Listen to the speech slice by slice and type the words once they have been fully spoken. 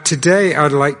Today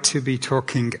I'd like to be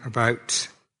talking about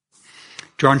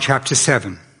John chapter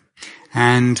 7.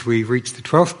 And we've reached the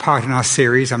 12th part in our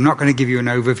series. I'm not going to give you an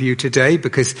overview today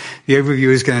because the overview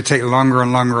is going to take longer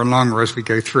and longer and longer as we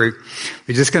go through.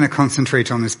 We're just going to concentrate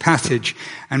on this passage.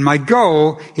 And my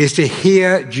goal is to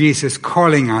hear Jesus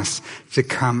calling us to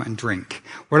come and drink.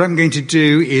 What I'm going to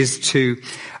do is to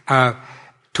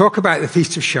talk about the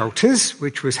Feast of Shelters,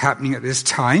 which was happening at this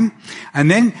time,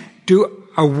 and then do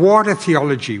a water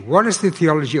theology. What is the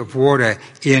theology of water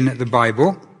in the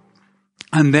Bible?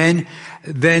 And then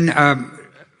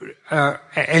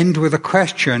end with a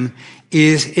question,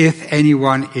 is if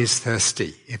anyone is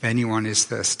thirsty. If anyone is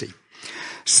thirsty.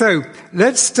 So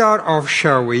let's start off,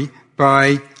 shall we,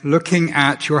 by looking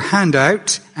at your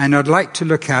handout, and I'd like to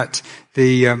look at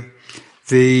the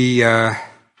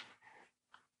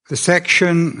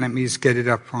section. Let me just get it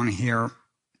up on here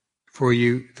for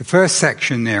you. The first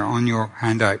section there on your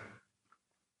handout.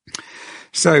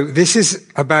 So this is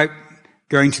about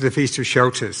going to the Feast of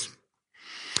Shelters.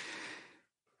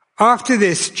 After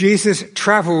this, Jesus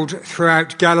traveled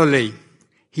throughout Galilee.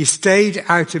 He stayed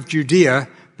out of Judea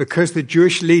because the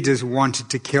Jewish leaders wanted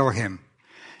to kill him.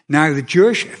 Now the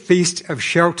Jewish Feast of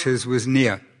Shelters was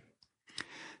near.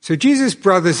 So Jesus'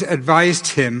 brothers advised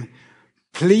him,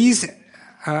 please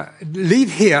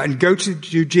leave here and go to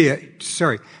Judea.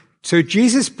 So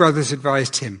Jesus' brothers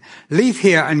advised him, leave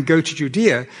here and go to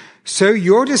Judea, so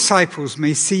your disciples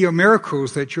may see your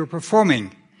miracles that you're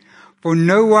performing. For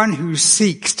no one who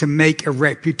seeks to make a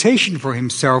reputation for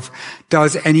himself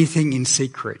does anything in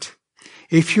secret.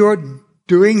 If you're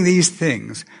doing these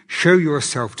things, show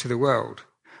yourself to the world.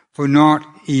 For not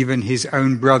even his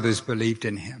own brothers believed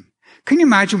in him. Can you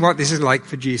imagine what this is like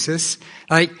for Jesus?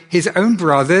 Like his own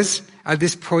brothers at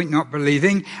this point not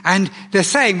believing, and they're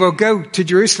saying, well, go to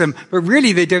Jerusalem, but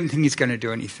really they don't think he's going to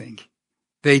do anything.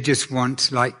 They just want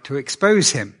to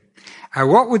expose him.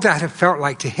 What would that have felt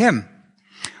like to him?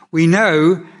 We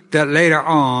know that later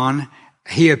on,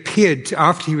 he appeared,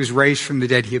 after he was raised from the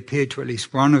dead, he appeared to at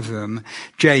least one of them,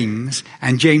 James,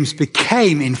 and James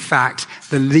became, in fact,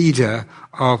 the leader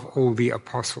of all the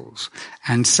apostles.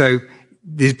 And so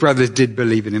these brothers did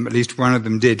believe in him, at least one of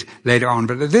them did later on,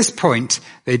 but at this point,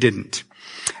 they didn't.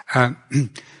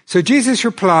 So Jesus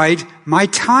replied, my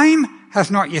time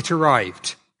has not yet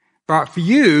arrived, but for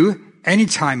you, any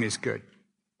time is good.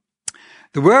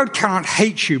 The world cannot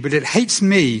hate you, but it hates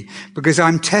me because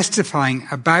I'm testifying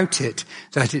about it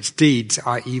that its deeds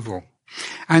are evil.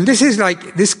 And this is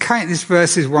this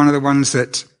verse is one of the ones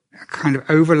that kind of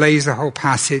overlays the whole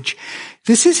passage.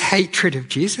 This is hatred of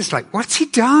Jesus. What's he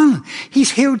done?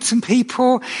 He's healed some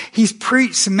people. He's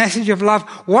preached a message of love.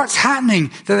 What's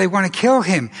happening that they want to kill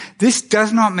him? This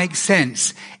does not make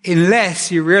sense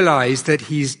unless you realize that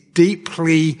he's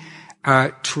deeply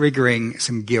triggering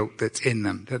some guilt that's in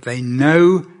them, that they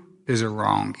know there's a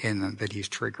wrong in them that he's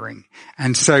triggering.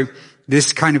 And so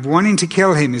this kind of wanting to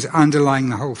kill him is underlying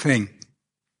the whole thing.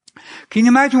 Can you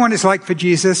imagine what it's like for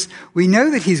Jesus? We know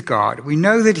that he's God. We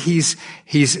know that he's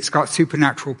got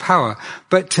supernatural power.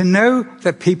 But to know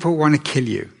that people want to kill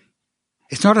you,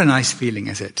 it's not a nice feeling,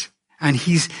 is it? And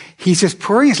he's just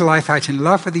pouring his life out in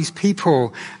love for these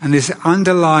people, and this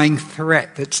underlying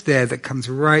threat that's there that comes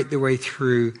right the way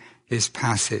through this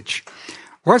passage.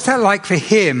 What's that like for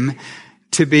him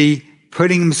to be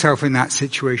putting himself in that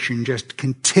situation, just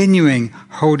continuing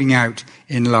holding out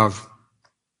in love?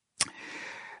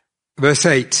 Verse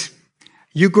 8,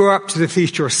 you go up to the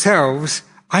feast yourselves.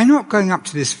 I'm not going up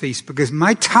to this feast because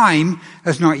my time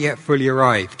has not yet fully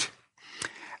arrived.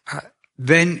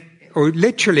 Or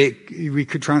literally, we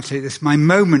could translate this, my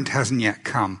moment hasn't yet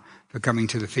come for coming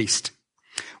to the feast.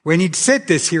 When he'd said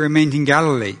this, he remained in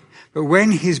Galilee. But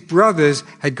when his brothers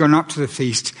had gone up to the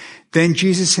feast, then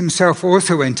Jesus himself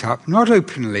also went up, not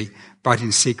openly, but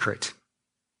in secret.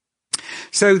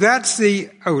 So that's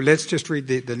let's just read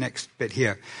the next bit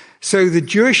here. So the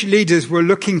Jewish leaders were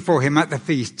looking for him at the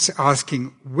feasts,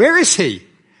 asking, where is he?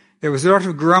 There was a lot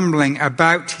of grumbling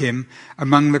about him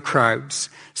among the crowds.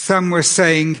 Some were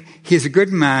saying, he is a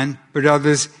good man, but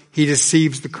others, he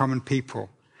deceives the common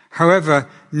people. However,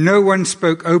 no one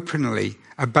spoke openly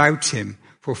about him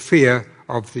for fear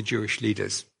of the Jewish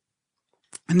leaders.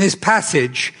 In this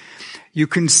passage, you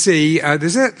can see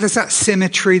there's that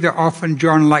symmetry that often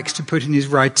John likes to put in his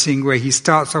writing, where he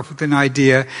starts off with an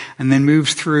idea and then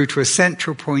moves through to a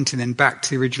central point and then back to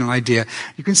the original idea.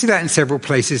 You can see that in several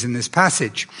places in this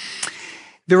passage.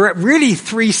 There are really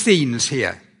three scenes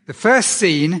here. The first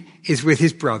scene is with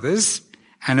his brothers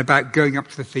and about going up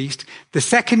to the feast. The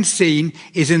second scene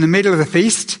is in the middle of the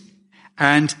feast,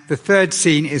 and the third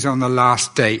scene is on the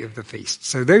last day of the feast.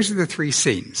 So those are the three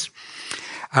scenes.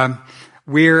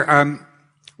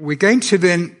 We're going to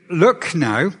then look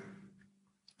now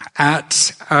at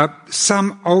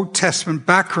some Old Testament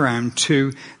background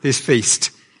to this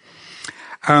feast.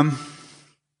 There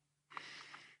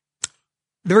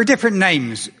are different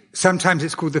names. Sometimes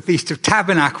it's called the Feast of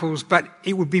Tabernacles, but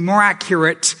it would be more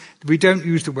accurate. We don't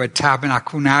use the word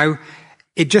tabernacle now.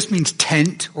 It just means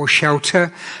tent or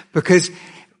shelter, because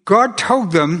God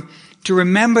told them to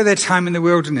remember their time in the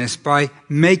wilderness by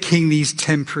making these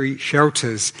temporary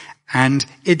shelters. And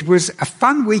it was a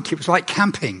fun week. It was like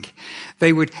camping.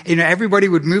 They would, everybody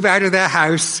would move out of their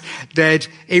house.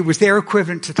 It was their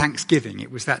equivalent to Thanksgiving.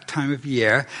 It was that time of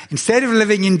year. Instead of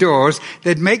living indoors,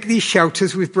 they'd make these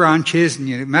shelters with branches, and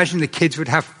imagine the kids would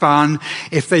have fun.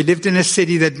 If they lived in a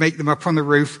city, they'd make them up on the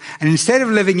roof. And instead of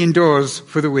living indoors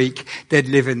for the week, they'd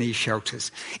live in these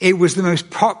shelters. It was the most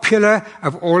popular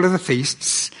of all of the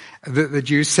feasts that the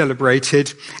Jews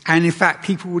celebrated. And in fact,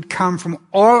 people would come from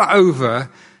all over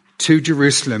to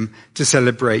Jerusalem to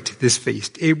celebrate this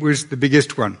feast. It was the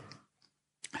biggest one.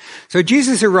 So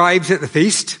Jesus arrives at the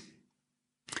feast,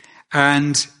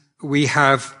 and we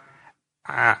have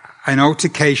an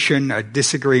altercation, a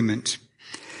disagreement.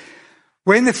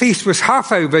 When the feast was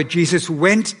half over, Jesus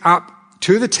went up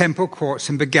to the temple courts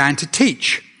and began to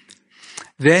teach.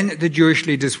 Then the Jewish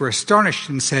leaders were astonished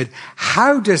and said,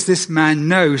 "How does this man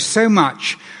know so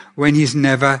much when he's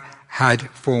never had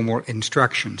formal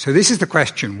instruction?" So this is the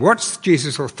question. What's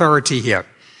Jesus' authority here?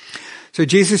 So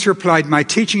Jesus replied, "My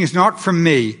teaching is not from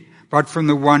me, but from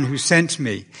the one who sent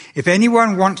me. If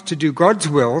anyone wants to do God's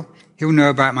will, he'll know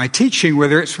about my teaching,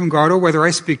 whether it's from God or whether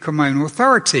I speak on my own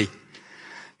authority.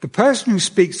 The person who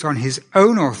speaks on his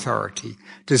own authority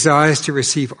desires to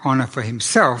receive honor for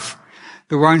himself.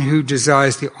 The one who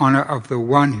desires the honor of the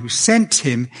one who sent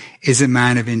him is a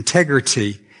man of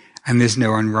integrity, and there's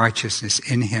no unrighteousness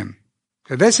in him."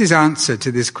 So that's his answer to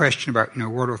this question about,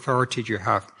 what authority do you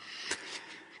have?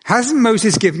 Hasn't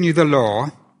Moses given you the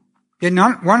law? Yet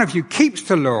not one of you keeps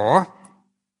the law.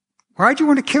 Why do you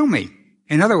want to kill me?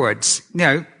 In other words,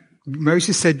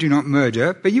 Moses said, "Do not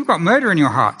murder," but you've got murder in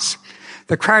your hearts.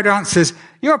 The crowd answers,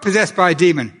 "You're possessed by a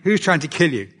demon. Who's trying to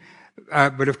kill you?"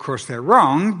 But of course they're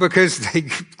wrong, because they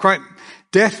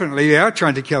they are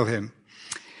trying to kill him.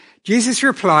 Jesus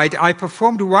replied, "I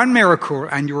performed one miracle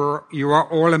and you are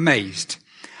all amazed.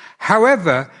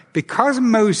 However, because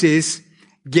Moses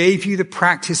gave you the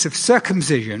practice of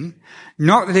circumcision,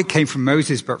 not that it came from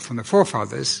Moses but from the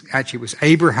forefathers, actually it was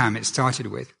Abraham it started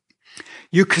with,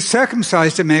 you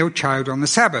circumcised a male child on the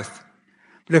Sabbath.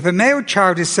 But if a male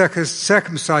child is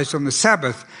circumcised on the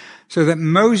Sabbath so that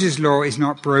Moses' law is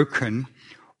not broken,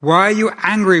 why are you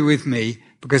angry with me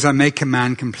because I make a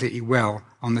man completely well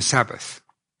on the Sabbath?"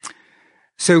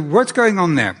 So what's going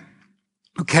on there?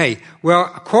 Okay,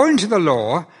 well, according to the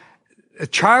law, a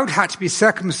child had to be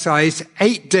circumcised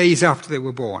 8 days after they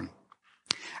were born.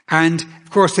 And,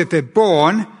 of course, if they're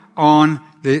born on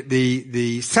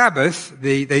the Sabbath,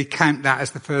 they count that as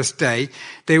the first day,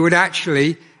 they would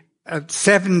actually,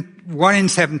 1 in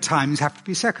 7 times have to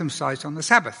be circumcised on the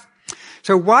Sabbath.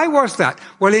 So why was that?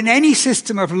 Well, in any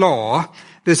system of law,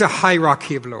 there's a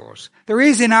hierarchy of laws. There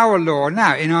is in our law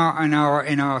now, in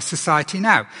our society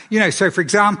now. So for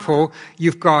example,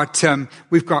 we've got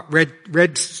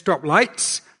red stop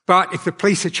lights, but if the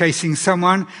police are chasing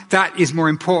someone, that is more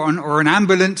important, or an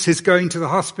ambulance is going to the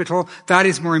hospital, that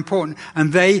is more important,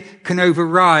 and they can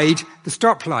override the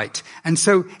stoplight. And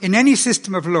so in any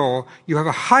system of law, you have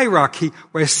a hierarchy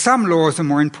where some laws are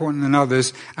more important than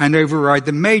others, and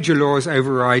the major laws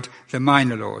override the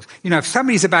minor laws. If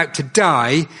somebody's about to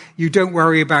die, you don't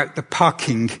worry about the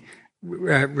parking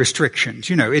restrictions.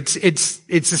 It's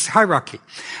this hierarchy.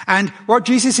 And what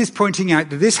Jesus is pointing out,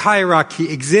 that this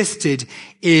hierarchy existed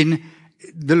in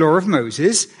the law of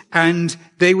Moses, and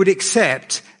they would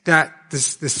accept that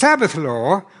the Sabbath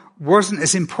law wasn't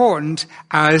as important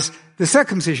as the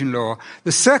circumcision law.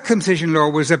 The circumcision law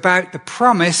was about the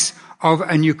promise of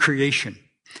a new creation.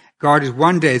 God is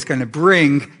one day going to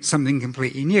bring something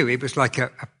completely new. It was like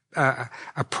a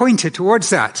pointer towards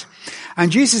that. And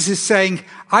Jesus is saying,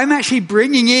 I'm actually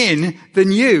bringing in the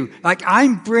new, like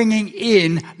I'm bringing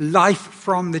in life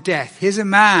from the death. Here's a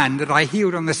man that I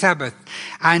healed on the Sabbath,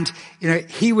 and,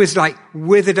 he was like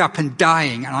withered up and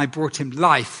dying, and I brought him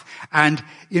life. And,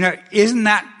 isn't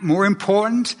that more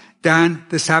important than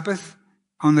the Sabbath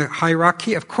on the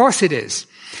hierarchy? Of course it is.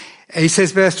 He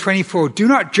says, verse 24, do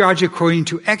not judge according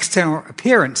to external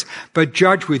appearance, but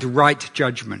judge with right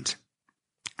judgment.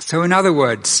 So in other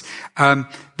words,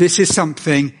 this is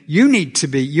something you need to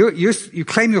be, you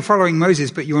claim you're following Moses,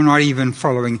 but you're not even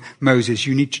following Moses.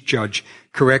 You need to judge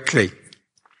correctly.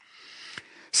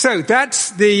 So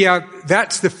that's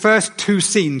the first two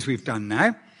scenes we've done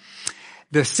now.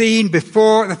 The scene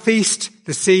before the feast,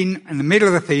 the scene in the middle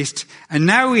of the feast, and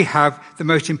now we have the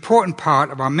most important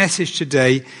part of our message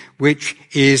today, which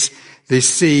is the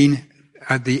scene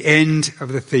at the end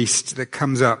of the feast that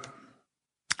comes up.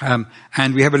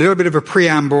 And we have a little bit of a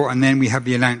preamble, and then we have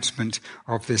the announcement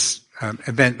of this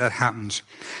event that happens.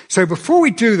 So before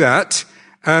we do that,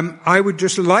 I would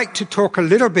just like to talk a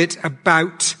little bit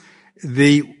about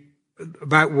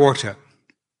water.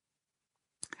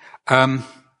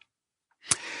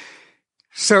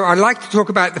 So I'd like to talk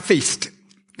about the feast.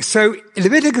 So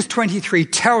Leviticus 23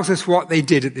 tells us what they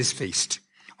did at this feast.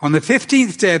 On the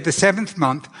 15th day of the 7th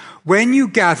month, when you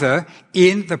gather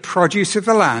in the produce of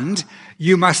the land,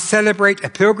 you must celebrate a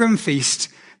pilgrim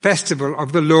festival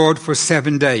of the Lord for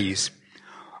 7 days.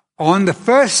 On the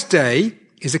first day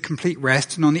is a complete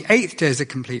rest, and on the 8th day is a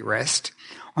complete rest.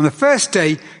 On the first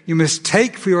day, you must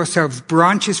take for yourselves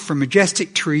branches from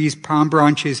majestic trees, palm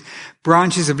branches,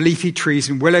 branches of leafy trees,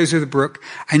 and willows of the brook,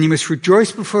 and you must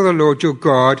rejoice before the Lord your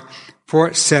God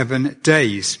for 7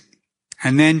 days.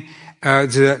 And then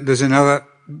there's another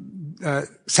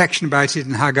section about it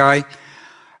in Haggai.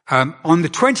 On the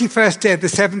 21st day of the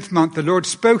 7th month, the Lord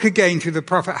spoke again through the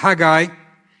prophet Haggai,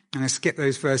 and I skip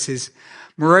those verses.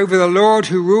 Moreover, the Lord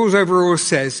who rules over all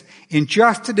says, in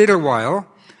just a little while,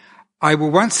 I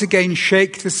will once again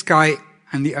shake the sky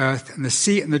and the earth and the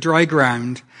sea and the dry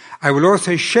ground. I will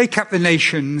also shake up the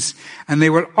nations, and they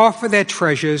will offer their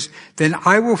treasures. Then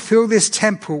I will fill this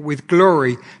temple with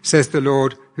glory, says the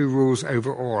Lord who rules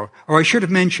over all. Or I should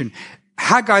have mentioned,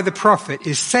 Haggai the prophet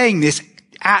is saying this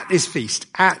at this feast,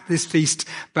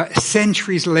 but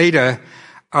centuries later,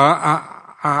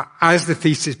 as the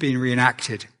feast is being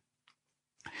reenacted.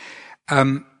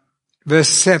 Verse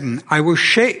 7, I will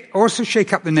also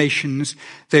shake up the nations.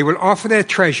 They will offer their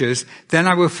treasures. Then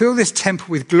I will fill this temple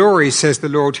with glory, says the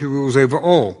Lord who rules over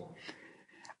all.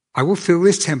 I will fill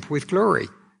this temple with glory.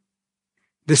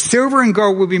 The silver and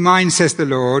gold will be mine, says the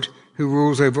Lord who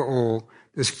rules over all.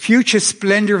 The future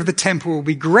splendor of the temple will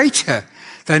be greater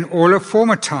than all of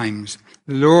former times.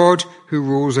 The Lord who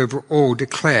rules over all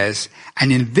declares,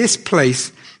 and in this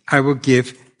place I will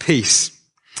give peace.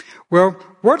 Well,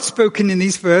 what's spoken in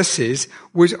these verses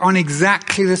was on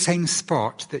exactly the same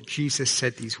spot that Jesus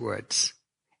said these words.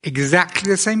 Exactly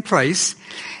the same place,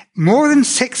 more than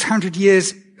 500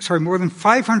 years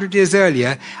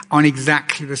earlier, on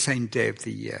exactly the same day of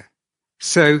the year.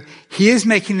 So he is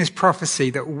making this prophecy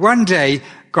that one day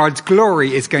God's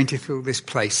glory is going to fill this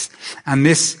place. And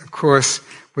this, of course,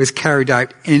 was carried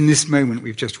out in this moment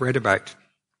we've just read about.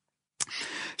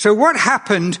 So what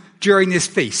happened during this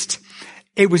feast?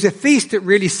 It was a feast that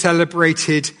really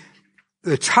celebrated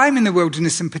the time in the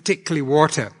wilderness, and particularly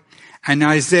water. And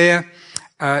Isaiah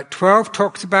 12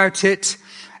 talks about it,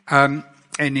 and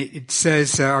it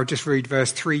says, I'll just read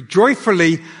verse 3,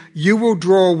 joyfully you will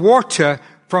draw water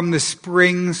from the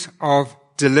springs of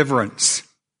deliverance.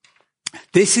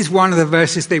 This is one of the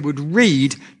verses they would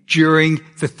read during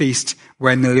the feast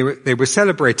when they were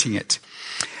celebrating it.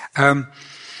 I'm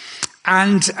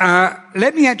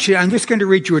just going to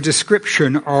read you a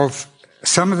description of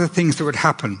some of the things that would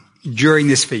happen during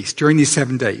this feast, during these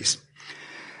 7 days.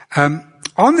 On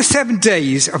the 7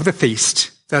 days of the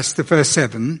feast, that's the verse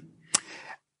 7,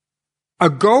 a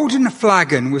golden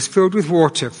flagon was filled with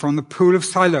water from the pool of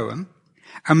Siloam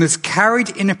and was carried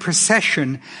in a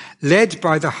procession led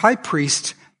by the high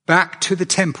priest back to the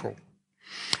temple.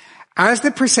 As the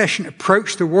procession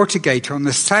approached the water gate on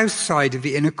the south side of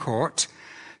the inner court,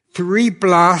 3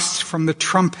 blasts from the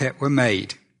trumpet were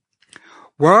made.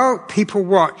 While people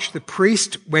watched, the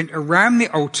priest went around the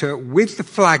altar with the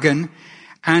flagon,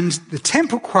 and the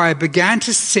temple choir began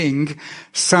to sing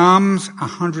Psalms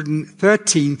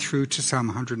 113 through to Psalm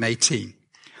 118.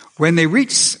 When they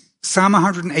reached Psalm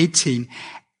 118,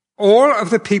 all of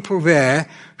the people there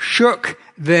shook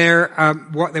their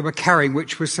what they were carrying,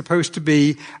 which was supposed to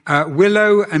be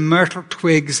willow and myrtle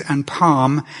twigs and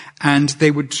palm, and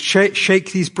they would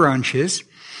shake these branches,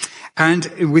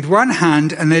 and with one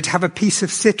hand, and they'd have a piece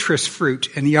of citrus fruit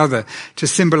in the other to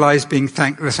symbolize being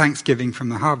the thanksgiving from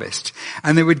the harvest,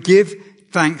 and they would give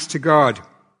thanks to God.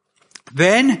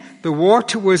 Then the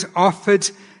water was offered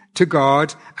to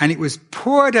God, and it was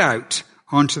poured out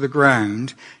onto the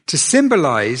ground to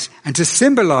symbolize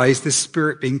the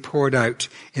Spirit being poured out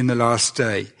in the last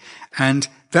day. And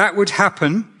that would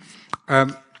happen,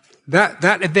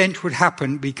 that event would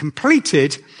happen, be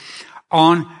completed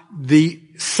on the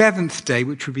 7th day,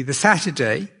 which would be the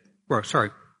Friday,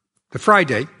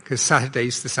 because Saturday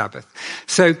is the Sabbath.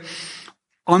 So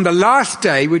On the last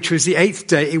day, which was the 8th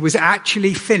day, it was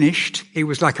actually finished. It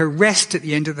was like a rest at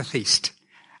the end of the feast.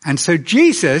 And so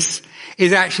Jesus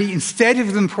is actually, instead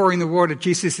of them pouring the water,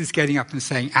 Jesus is getting up and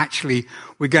saying, actually,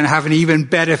 we're going to have an even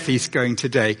better feast going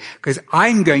today, because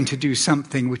I'm going to do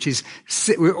something which is,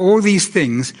 all these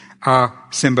things are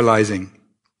symbolizing.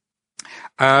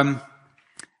 Okay,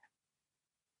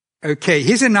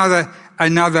 here's another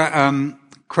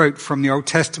quote from the Old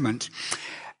Testament.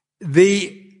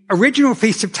 The original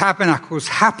Feast of Tabernacles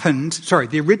happened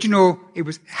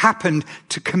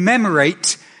to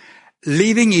commemorate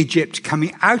leaving Egypt,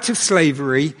 coming out of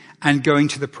slavery and going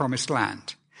to the Promised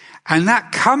Land. And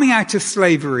that coming out of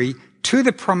slavery to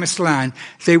the Promised Land,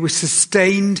 they were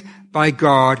sustained by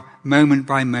God moment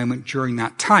by moment during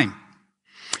that time.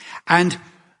 And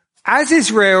as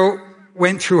Israel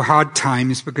went through hard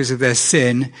times because of their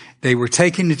sin, they were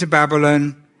taken into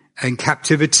Babylon in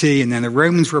captivity, and then the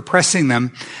Romans were oppressing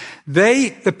them.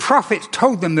 The prophets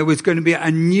told them there was going to be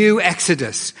a new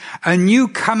exodus, a new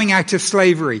coming out of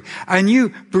slavery, a new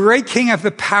breaking of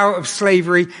the power of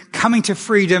slavery, coming to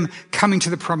freedom, coming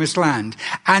to the Promised Land.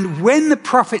 And when the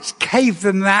prophets gave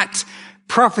them that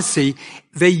prophecy,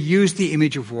 they used the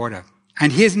image of water.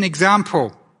 And here's an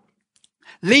example.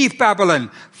 Leave Babylon,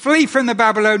 flee from the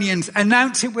Babylonians,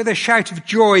 announce it with a shout of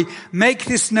joy, make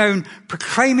this known,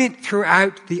 proclaim it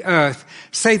throughout the earth.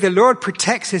 Say, the Lord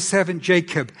protects his servant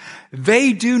Jacob.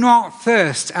 They do not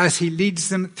thirst as he leads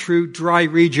them through dry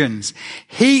regions.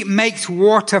 He makes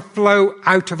water flow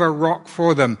out of a rock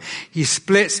for them. He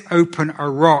splits open a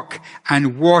rock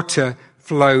and water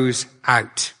flows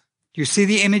out. You see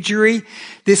the imagery?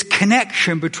 This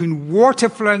connection between water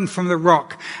flowing from the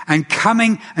rock and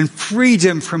coming and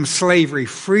freedom from slavery,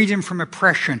 freedom from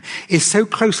oppression is so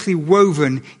closely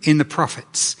woven in the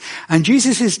prophets. And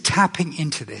Jesus is tapping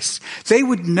into this. They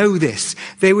would know this.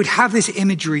 They would have this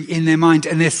imagery in their mind,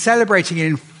 and they're celebrating it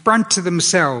in front of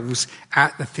themselves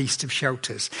at the Feast of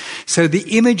Shelters. So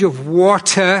the image of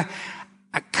water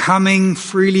coming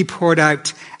freely poured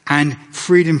out and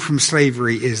freedom from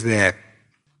slavery is there.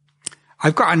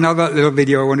 I've got another little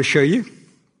video I want to show you.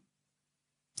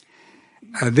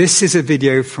 This is a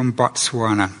video from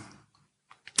Botswana.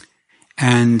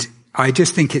 And I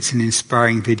just think it's an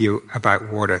inspiring video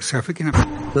about water. So if we can...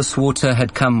 This water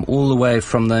had come all the way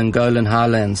from the Angolan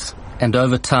highlands, and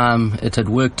over time it had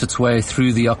worked its way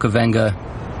through the Okavango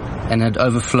and had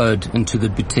overflowed into the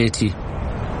Buteti.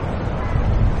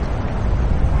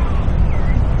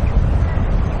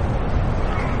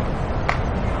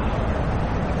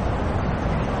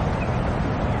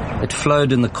 It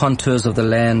flowed in the contours of the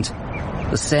land.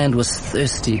 The sand was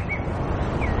thirsty.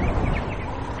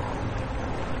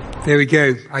 There we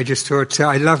go. I just thought,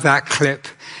 I love that clip.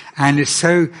 And it's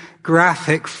so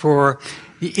graphic for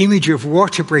the image of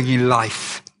water bringing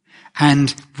life.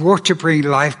 And water bringing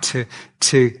life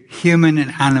to human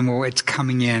and animal. It's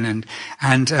coming in.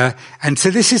 And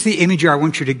so this is the imagery I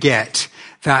want you to get.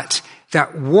 That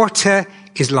water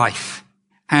is life.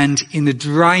 And in the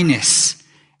dryness,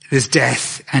 there's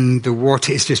death, and the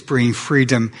water is just bringing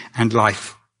freedom and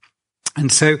life. And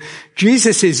so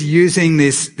Jesus is using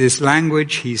this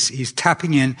language. He's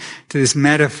tapping in to this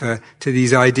metaphor, to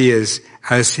these ideas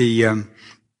as he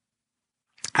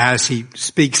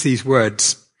speaks these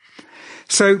words.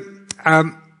 So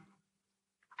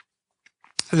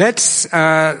let's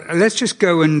just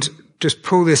go and just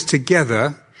pull this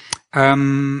together.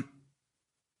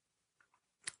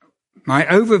 My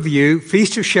overview,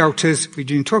 Feast of Shelters, we've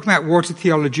been talking about water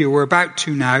theology, we're about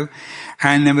to now,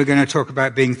 and then we're going to talk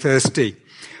about being thirsty.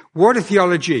 Water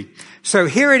theology. So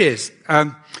here it is.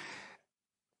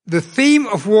 The theme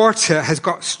of water has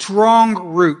got strong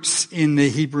roots in the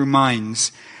Hebrew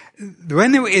minds.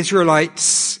 When they were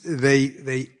Israelites,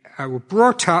 they were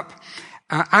brought up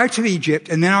out of Egypt,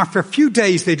 and then after a few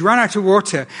days they'd run out of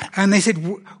water, and they said,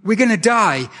 we're going to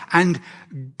die. And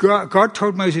God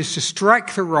told Moses to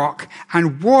strike the rock,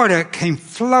 and water came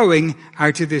flowing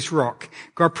out of this rock.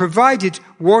 God provided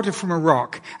water from a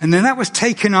rock, and then that was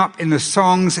taken up in the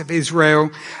songs of Israel.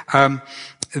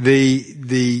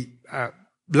 The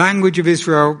language of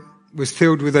Israel was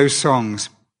filled with those songs.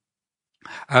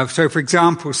 So, for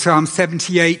example, Psalm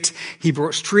 78, he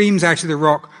brought streams out of the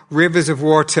rock, rivers of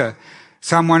water.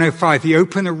 Psalm 105, he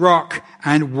opened the rock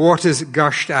and waters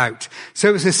gushed out. So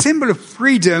it was a symbol of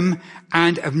freedom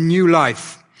and of new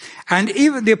life. And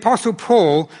even the Apostle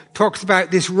Paul talks about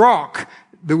this rock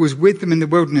that was with them in the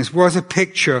wilderness was a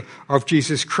picture of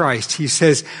Jesus Christ. He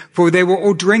says, for they were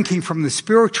all drinking from the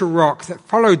spiritual rock that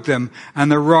followed them,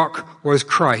 and the rock was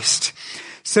Christ.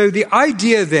 So the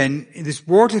idea then, in this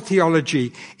water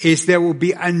theology, is there will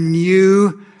be a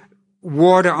new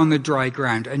water on the dry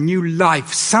ground, a new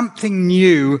life, something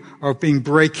new of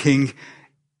breaking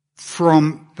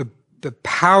from the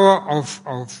power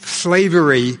of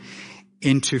slavery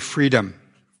into freedom.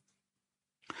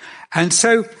 And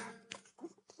so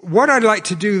what I'd like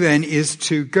to do then is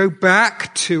to go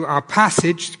back to our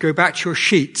passage, go back to your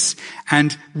sheets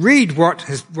and read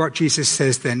what Jesus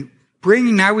says then.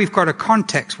 Now we've got a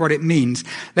context, what it means.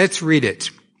 Let's read it.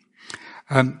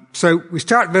 So we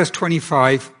start verse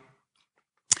 25.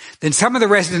 Then some of the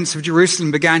residents of Jerusalem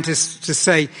began to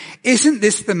say, "Isn't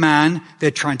this the man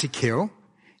they're trying to kill?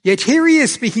 Yet here he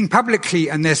is speaking publicly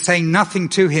and they're saying nothing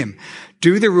to him.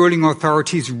 Do the ruling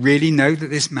authorities really know that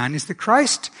this man is the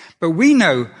Christ? But we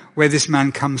know where this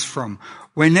man comes from.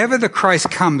 Whenever the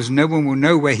Christ comes, no one will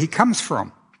know where he comes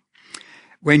from."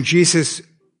 When Jesus,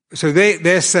 so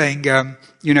they're saying,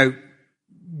 we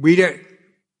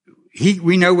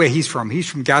know where he's from. He's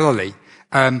from Galilee.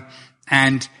 But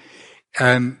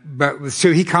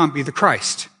so he can't be the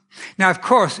Christ. Now, of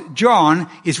course, John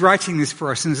is writing this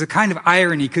for us, and there's a kind of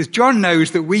irony, because John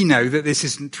knows that we know that this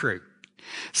isn't true.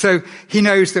 So he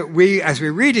knows that as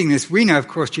we're reading this, we know, of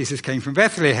course, Jesus came from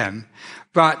Bethlehem,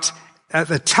 but at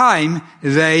the time,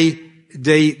 they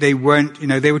weren't,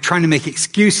 they were trying to make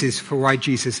excuses for why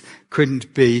Jesus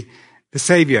couldn't be the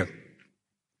Savior.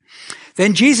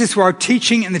 Then Jesus, while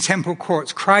teaching in the temple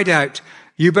courts, cried out,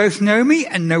 "You both know me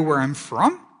and know where I'm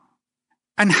from?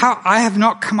 And how I have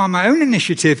not come on my own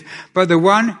initiative, but the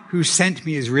one who sent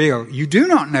me is real. You do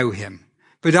not know him,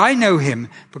 but I know him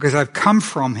because I've come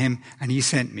from him and he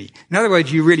sent me." In other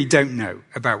words, you really don't know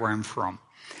about where I'm from.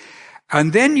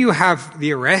 And then you have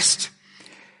the arrest,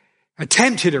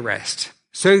 attempted arrest.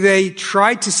 So they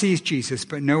tried to seize Jesus,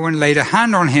 but no one laid a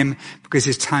hand on him because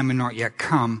his time had not yet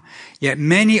come. Yet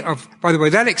by the way,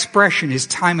 that expression, his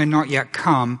time had not yet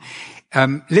come,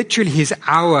 literally his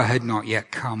hour had not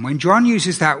yet come. When John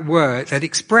uses that word, that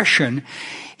expression,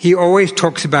 he always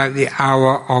talks about the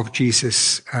hour of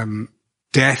Jesus'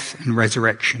 death and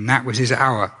resurrection. That was his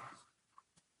hour.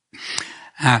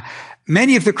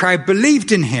 Many of the crowd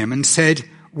believed in him and said,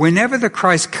 "Whenever the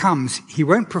Christ comes, he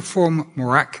won't perform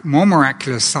more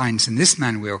miraculous signs than this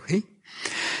man, will he?"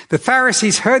 The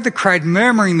Pharisees heard the crowd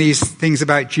murmuring these things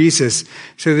about Jesus,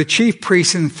 so the chief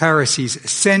priests and Pharisees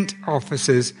sent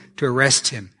officers to arrest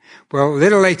him. Well, a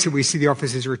little later we see the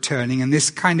officers returning, and this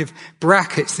kind of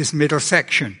brackets this middle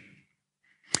section.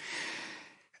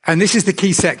 And this is the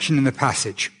key section in the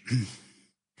passage.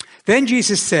 Then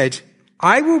Jesus said,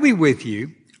 "I will be with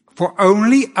you for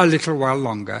only a little while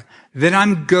longer. Then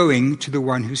I'm going to the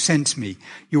one who sent me.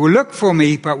 You will look for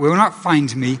me, but will not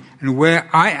find me, and where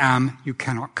I am, you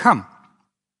cannot come."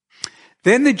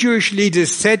 Then the Jewish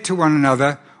leaders said to one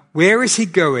another, "Where is he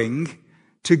going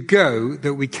to go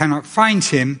that we cannot find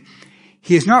him?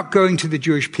 He is not going to the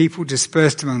Jewish people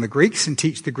dispersed among the Greeks and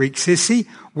teach the Greeks, is he?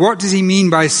 What does he mean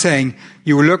by saying,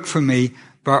 'You will look for me,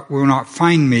 but will not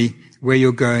find me. Where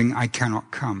you're going, I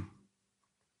cannot come'?"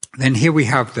 Then here we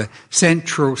have the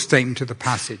central statement of the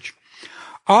passage.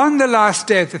 On the last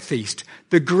day of the feast,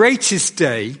 the greatest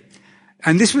day,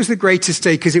 and this was the greatest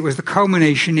day because it was the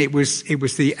culmination, it was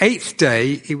the 8th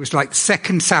day, it was like the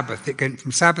second Sabbath, it went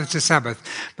from Sabbath to Sabbath,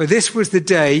 but this was the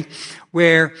day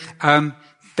where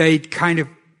they'd kind of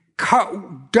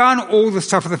done all the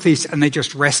stuff of the feast and they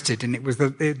just rested, and it was the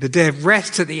day of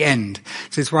rest at the end,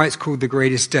 so that's why it's called the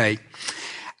greatest day.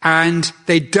 And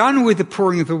they'd done with the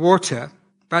pouring of the water,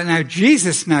 but now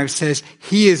Jesus now says,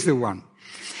 he is the one.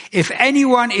 "If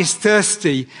anyone is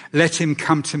thirsty, let him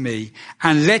come to me,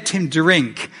 and let him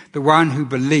drink, the one who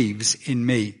believes in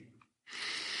me."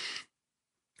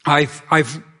 I've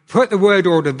put the word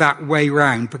order that way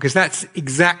round because that's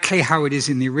exactly how it is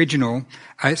in the original.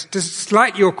 It's just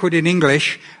slightly awkward in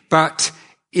English, but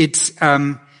it's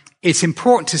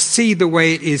important to see the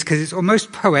way it is because it's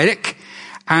almost poetic,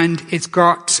 and it's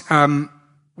got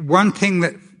one thing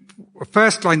that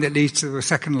first line that leads to the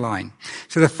second line.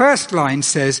 So the first line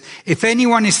says, "If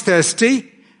anyone is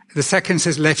thirsty," the second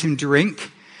says, "let him drink."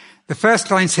 The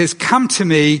first line says, "come to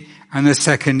me," and the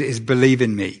second is, "believe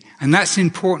in me." And that's an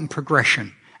important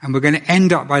progression. And we're going to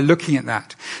end up by looking at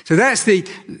that. So that's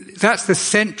the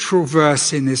central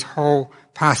verse in this whole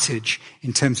passage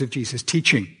in terms of Jesus'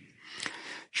 teaching.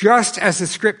 Just as the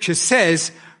scripture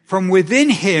says, from within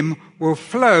him will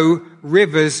flow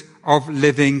rivers of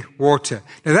living water.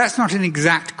 Now that's not an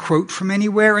exact quote from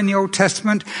anywhere in the Old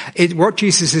Testament. What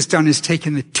Jesus has done is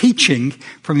taken the teaching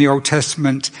from the Old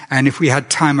Testament, and if we had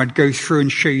time I'd go through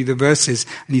and show you the verses,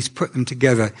 and he's put them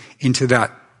together into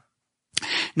that.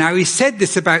 Now he said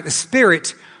this about the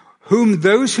Spirit whom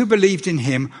those who believed in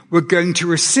him were going to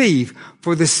receive,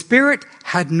 for the Spirit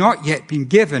had not yet been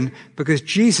given because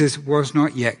Jesus was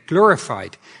not yet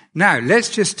glorified. Now, let's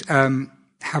just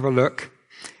have a look.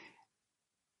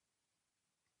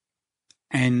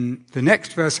 And the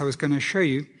next verse I was going to show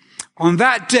you. On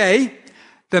that day,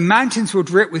 the mountains will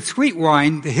drip with sweet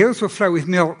wine, the hills will flow with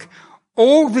milk,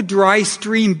 all the dry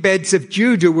stream beds of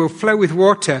Judah will flow with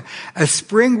water. A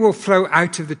spring will flow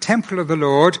out of the temple of the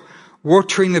Lord,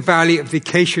 watering the valley of the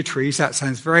acacia trees. That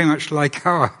sounds very much like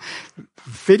our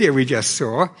video we just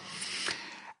saw.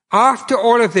 After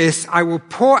all of this, I will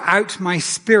pour out my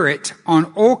Spirit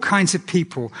on all kinds of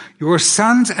people. Your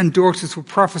sons and daughters will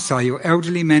prophesy. Your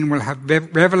elderly men will have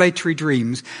revelatory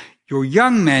dreams. Your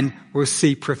young men will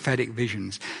see prophetic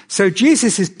visions. So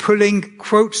Jesus is pulling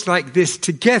quotes like this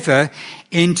together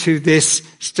into this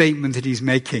statement that he's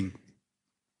making.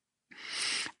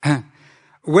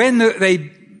 When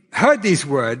they heard these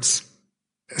words,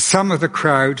 some of the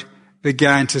crowd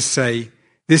began to say,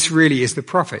 this really is the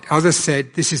prophet. Others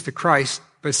said, this is the Christ.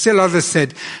 But still others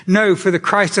said, no, for the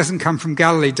Christ doesn't come from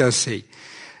Galilee, does he?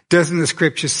 Doesn't the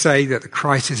scriptures say that the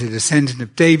Christ is a descendant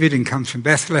of David and comes from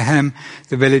Bethlehem,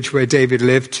 the village where David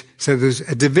lived? So there's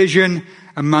a division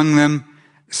among them.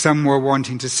 Some were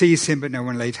wanting to seize him, but no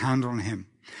one laid hand on him.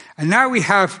 And now we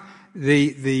have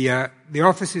the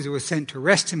officers who were sent to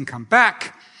arrest him come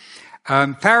back.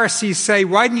 Pharisees say,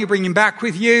 why didn't you bring him back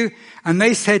with you? And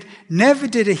they said, never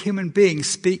did a human being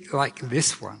speak like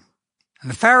this one. And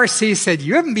the Pharisees said,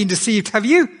 you haven't been deceived, have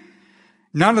you?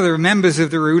 None of the members of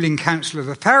the ruling council of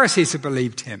the Pharisees have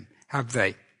believed him, have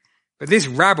they? But this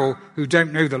rabble who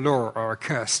don't know the law are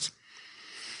accursed.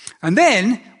 And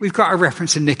then we've got a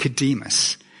reference to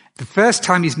Nicodemus. The first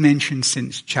time he's mentioned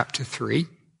since chapter 3.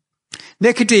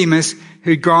 Nicodemus,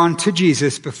 who'd gone to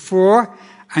Jesus before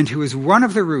and who was one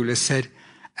of the rulers, said,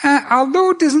 our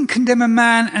Lord doesn't condemn a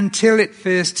man until it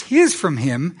first hears from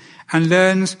him and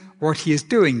learns what he is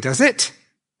doing, does it?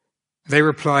 They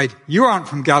replied, you aren't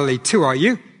from Galilee too, are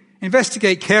you?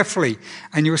 Investigate carefully,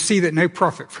 and you'll see that no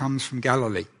prophet comes from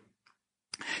Galilee.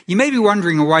 You may be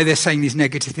wondering why they're saying these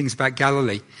negative things about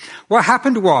Galilee. What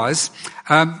happened was,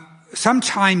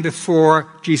 sometime before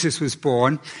Jesus was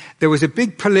born, there was a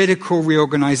big political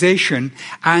reorganization,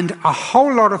 and a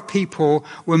whole lot of people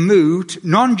were moved,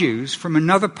 non-Jews, from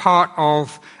another part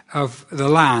of the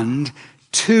land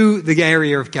to the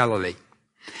area of Galilee.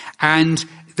 And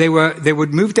they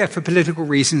would move there for political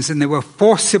reasons, and they were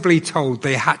forcibly told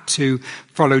they had to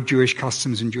follow Jewish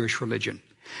customs and Jewish religion.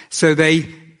 So they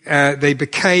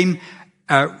became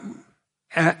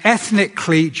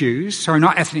ethnically Jews. Sorry,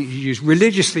 not ethnically Jews,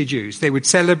 religiously Jews. They would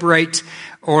celebrate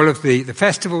all of the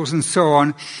festivals and so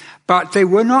on, but they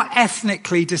were not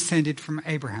ethnically descended from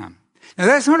Abraham. Now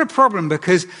that's not a problem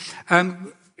because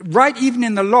right even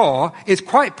in the law, it's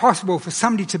quite possible for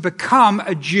somebody to become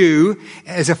a Jew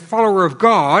as a follower of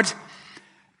God,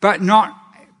 but not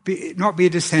be a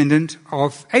descendant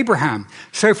of Abraham.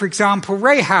 So, for example,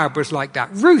 Rahab was like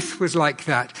that. Ruth was like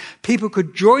that. People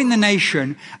could join the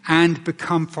nation and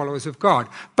become followers of God.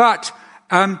 But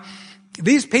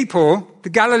these people,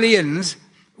 the Galileans,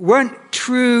 weren't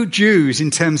true Jews in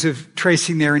terms of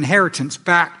tracing their inheritance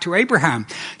back to Abraham.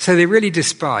 So they really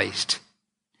despised.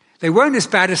 They weren't as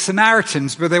bad as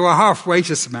Samaritans, but they were halfway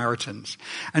to Samaritans.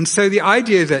 And so the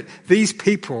idea that these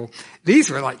people, these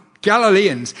were like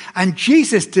Galileans, and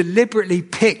Jesus deliberately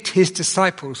picked his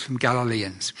disciples from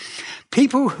Galileans.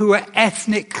 People who were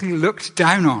ethnically looked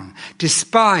down on,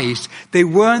 despised. They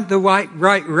weren't the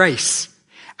right race.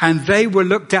 And they were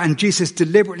looked at, and Jesus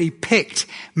deliberately picked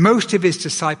most of his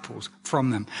disciples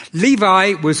from them.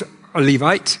 Levi was a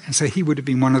Levite, and so he would have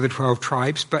been one of the 12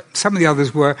 tribes, but some of the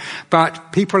others were.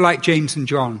 But people like James and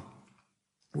John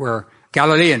were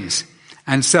Galileans.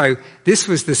 And so this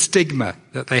was the stigma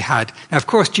that they had. Now, of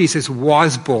course, Jesus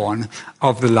was born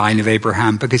of the line of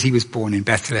Abraham because he was born in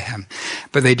Bethlehem,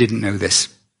 but they didn't know this.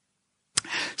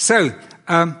 So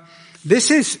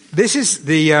this is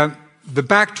the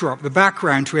backdrop, the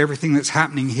background to everything that's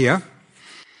happening here.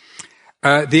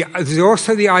 There's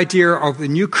also the idea of the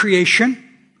new creation.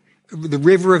 The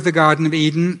river of the Garden of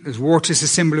Eden, as water is a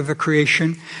symbol of the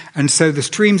creation. And so the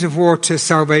streams of water,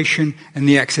 salvation, and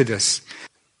the Exodus.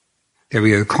 There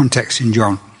we go, the context in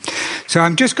John. So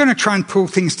I'm just going to try and pull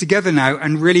things together now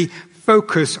and really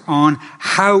focus on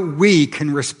how we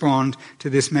can respond to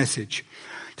this message.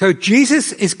 So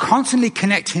Jesus is constantly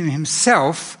connecting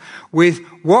himself with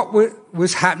what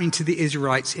was happening to the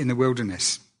Israelites in the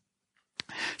wilderness.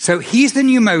 So he's the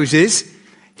new Moses.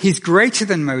 He's greater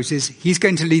than Moses. He's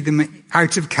going to lead them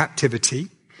out of captivity.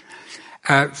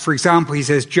 For example, he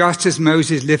says, just as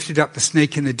Moses lifted up the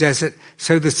snake in the desert,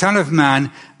 so the Son of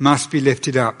Man must be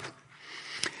lifted up.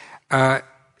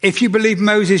 If you believe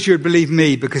Moses, you would believe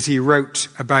me because he wrote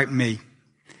about me.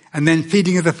 And then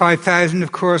feeding of the 5,000,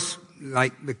 of course,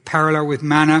 like the parallel with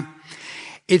manna.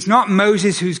 It's not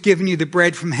Moses who's given you the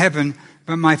bread from heaven,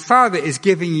 but my Father is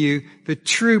giving you the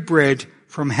true bread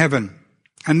from heaven.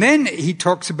 And then he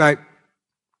talks about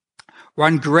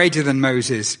one greater than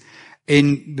Moses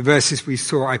in the verses we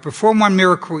saw. I perform one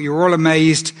miracle, you're all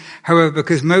amazed. However,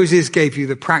 because Moses gave you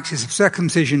the practice of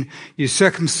circumcision, you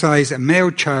circumcise a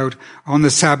male child on the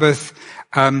Sabbath.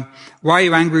 Why are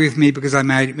you angry with me? Because I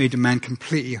made a man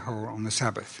completely whole on the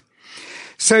Sabbath.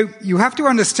 So you have to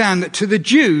understand that to the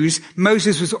Jews,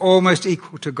 Moses was almost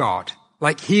equal to God.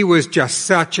 Like he was just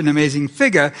such an amazing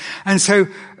figure. And so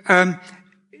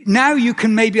now you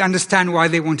can maybe understand why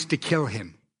they wanted to kill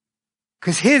him.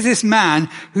 Because here's this man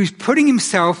who's putting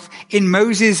himself in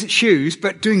Moses' shoes,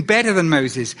 but doing better than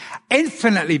Moses,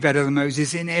 infinitely better than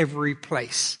Moses in every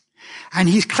place. And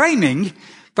he's claiming,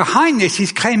 behind this,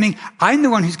 he's claiming, I'm the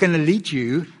one who's going to lead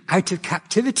you out of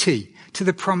captivity to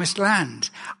the promised land.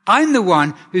 I'm the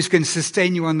one who's going to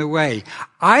sustain you on the way.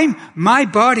 My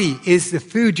body is the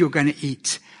food you're going to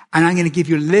eat. And I'm going to give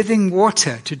you living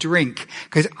water to drink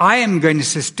because I am going to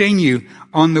sustain you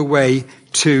on the way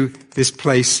to this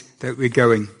place that we're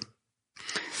going.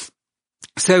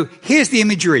 So here's the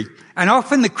imagery. And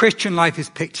often the Christian life is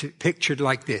pictured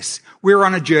like this. We're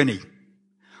on a journey.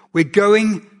 We're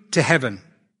going to heaven,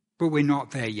 but we're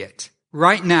not there yet.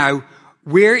 Right now,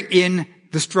 we're in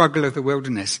the struggle of the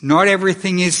wilderness. Not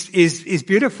everything is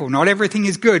beautiful. Not everything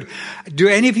is good. Do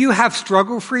any of you have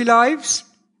struggle-free lives?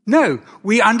 No,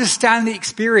 we understand the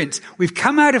experience. We've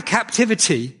come out of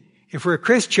captivity, if we're a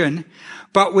Christian,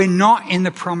 but we're not in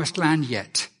the promised land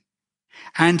yet.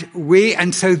 And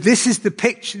so this is the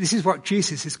picture, this is what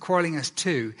Jesus is calling us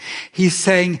to. He's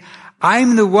saying,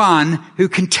 I'm the one who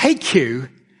can take you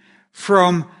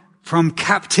from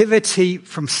captivity,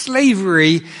 from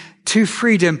slavery to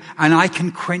freedom, and I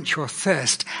can quench your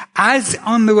thirst. As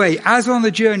on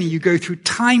the journey, you go through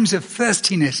times of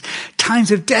thirstiness,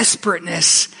 times of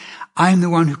desperateness. I'm the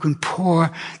one who can pour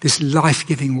this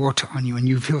life-giving water on you, and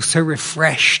you feel so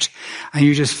refreshed, and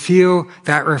you just feel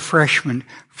that refreshment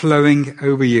flowing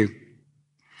over you.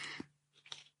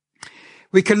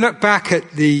 We can look back at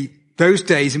those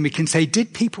days and we can say,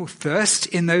 did people thirst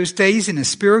in those days in a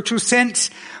spiritual sense?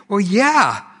 Well,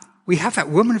 yeah. We have that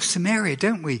woman of Samaria,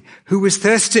 don't we, who was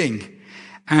thirsting.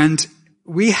 And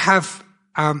we have,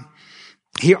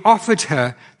 he offered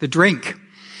her the drink.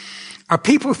 Are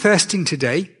people thirsting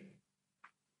today?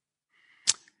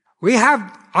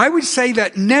 I would say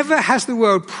that never has the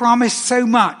world promised so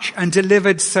much and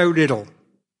delivered so little.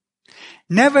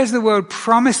 Never has the world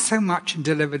promised so much and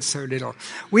delivered so little.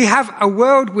 We have a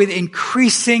world with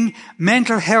increasing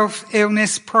mental health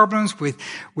illness problems,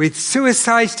 with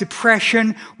suicides,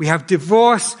 depression. We have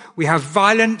divorce. We have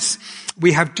violence.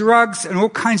 We have drugs and all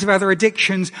kinds of other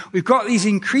addictions. We've got these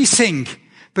increasing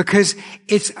because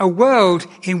it's a world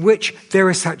in which there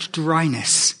is such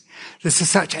dryness. There's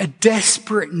such a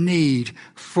desperate need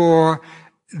for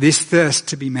this thirst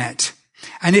to be met.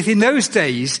 And if in those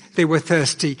days they were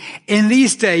thirsty, in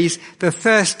these days the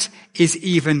thirst is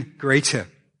even greater.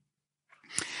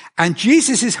 And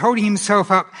Jesus is holding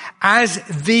himself up as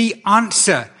the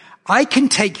answer. I can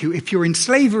take you, if you're in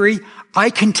slavery, I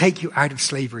can take you out of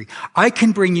slavery. I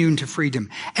can bring you into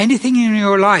freedom. Anything in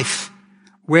your life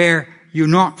where you're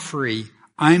not free,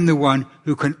 I'm the one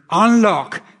who can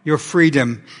unlock your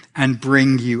freedom and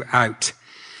bring you out.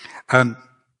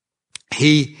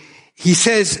 He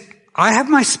says, I have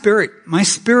my spirit. My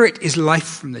spirit is life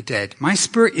from the dead. My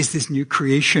spirit is this new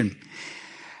creation.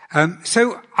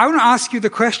 So I want to ask you the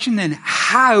question then,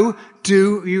 how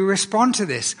do you respond to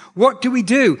this? What do we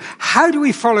do? How do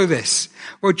we follow this?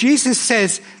 Well, Jesus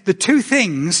says the two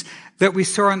things that we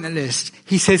saw on the list.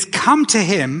 He says, come to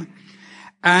him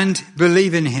and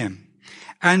believe in him.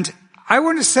 And I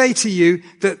want to say to you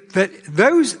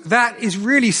that is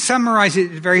really summarized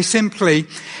very simply.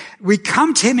 We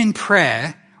come to him in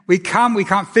prayer. We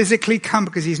can't physically come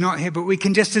because he's not here, but we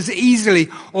can just as easily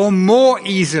or more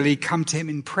easily come to him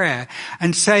in prayer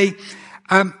and say,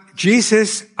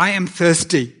 Jesus, I am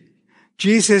thirsty.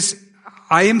 Jesus,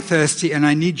 I am thirsty and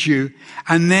I need you.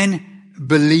 And then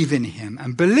believe in him.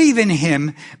 And believe in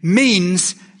him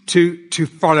means to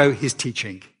follow his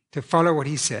teaching, to follow what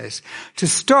he says, to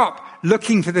stop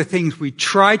looking for the things we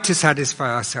try to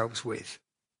satisfy ourselves with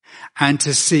and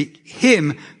to seek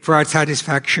him for our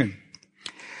satisfaction.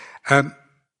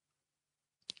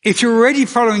 If you're already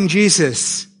following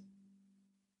Jesus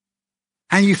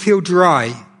and you feel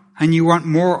dry and you want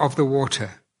more of the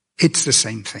water, it's the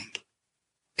same thing.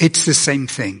 It's the same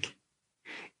thing.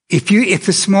 If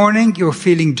this morning you're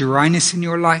feeling dryness in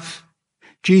your life,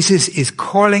 Jesus is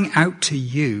calling out to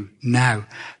you now.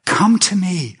 Come to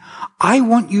me. I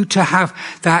want you to have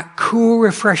that cool,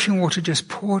 refreshing water just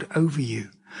poured over you.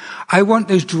 I want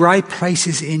those dry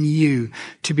places in you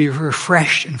to be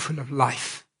refreshed and full of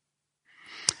life.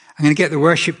 I'm going to get the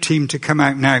worship team to come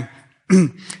out now.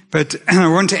 But I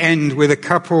want to end with a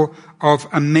couple of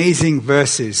amazing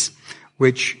verses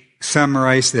which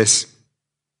summarize this.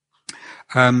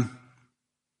 Let's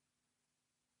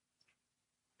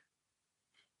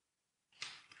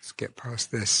get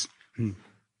past this.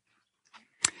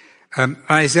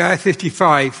 Isaiah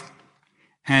 55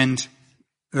 and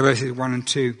the verses 1 and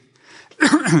 2.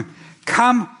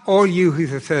 Come, all you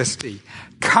who are thirsty.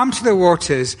 Come to the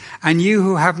waters, and you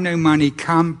who have no money,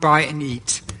 come buy and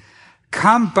eat.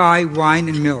 Come buy wine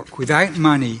and milk without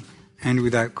money and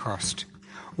without cost.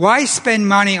 Why spend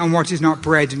money on what is not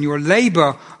bread and your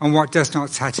labor on what does not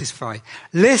satisfy?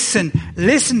 Listen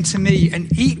to me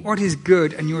and eat what is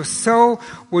good, and your soul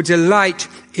will delight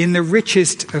in the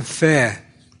richest of fare.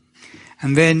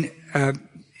 And then,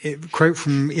 quote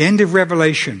from the end of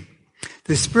Revelation,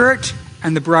 the Spirit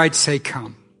and the bride say,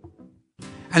 come.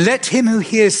 And let him who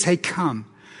hears say, come.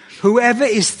 Whoever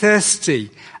is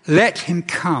thirsty, let him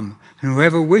come. And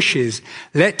whoever wishes,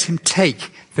 let him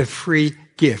take the free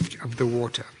gift of the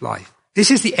water of life.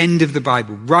 This is the end of the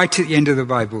Bible. Right at the end of the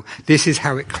Bible, this is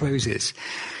how it closes.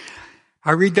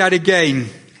 I read that again.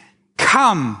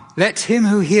 Come, let him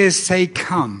who hears say,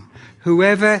 come.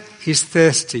 Whoever is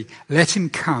thirsty, let him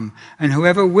come. And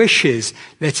whoever wishes,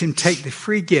 let him take the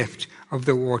free gift of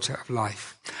the water of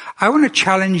life. I want to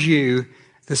challenge you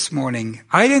this morning.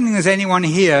 I don't think there's anyone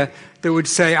here that would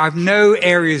say, I've no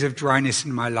areas of dryness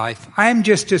in my life. I am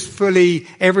just fully,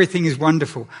 everything is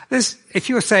wonderful. If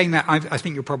you're saying that, I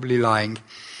think you're probably lying.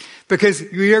 Because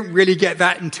you don't really get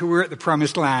that until we're at the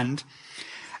promised land.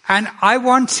 And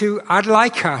I'd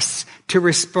like us to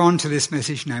respond to this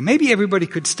message now. Maybe everybody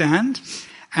could stand.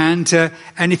 And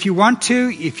if you want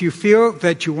to, if you feel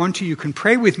that you want to, you can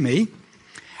pray with me.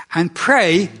 And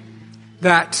pray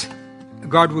that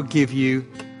God will give you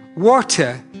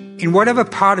water in whatever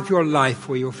part of your life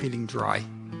where you're feeling dry.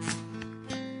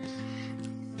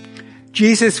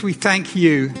 Jesus, we thank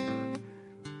you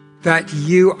that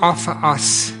you offer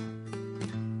us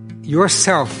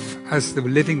yourself as the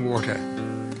living water.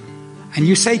 And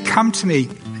you say, come to me.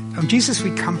 Oh, Jesus,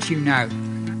 we come to you now.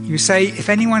 You say, if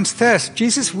anyone's thirst,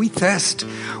 Jesus, we thirst.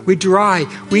 We're dry.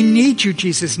 We need you,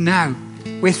 Jesus, now.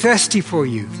 We're thirsty for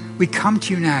you. We come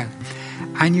to you now.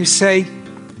 And you say,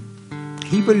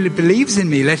 he who believes in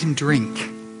me, let him drink.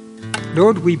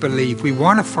 Lord, we believe. We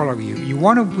want to follow you. We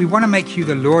want to make you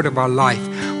the Lord of our life.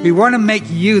 We want to make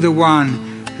you the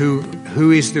one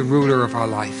who is the ruler of our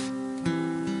life.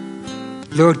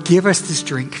 Lord, give us this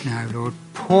drink now, Lord.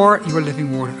 Pour your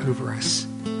living water over us.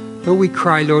 Lord, we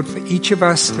cry, Lord, for each of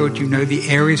us. Lord, you know the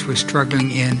areas we're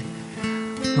struggling in.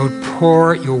 Lord,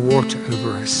 pour your water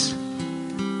over us.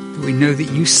 Lord, we know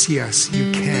that you see us,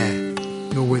 you care,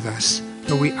 you're with us.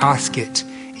 Lord, we ask it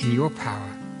in your power.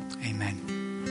 Amen.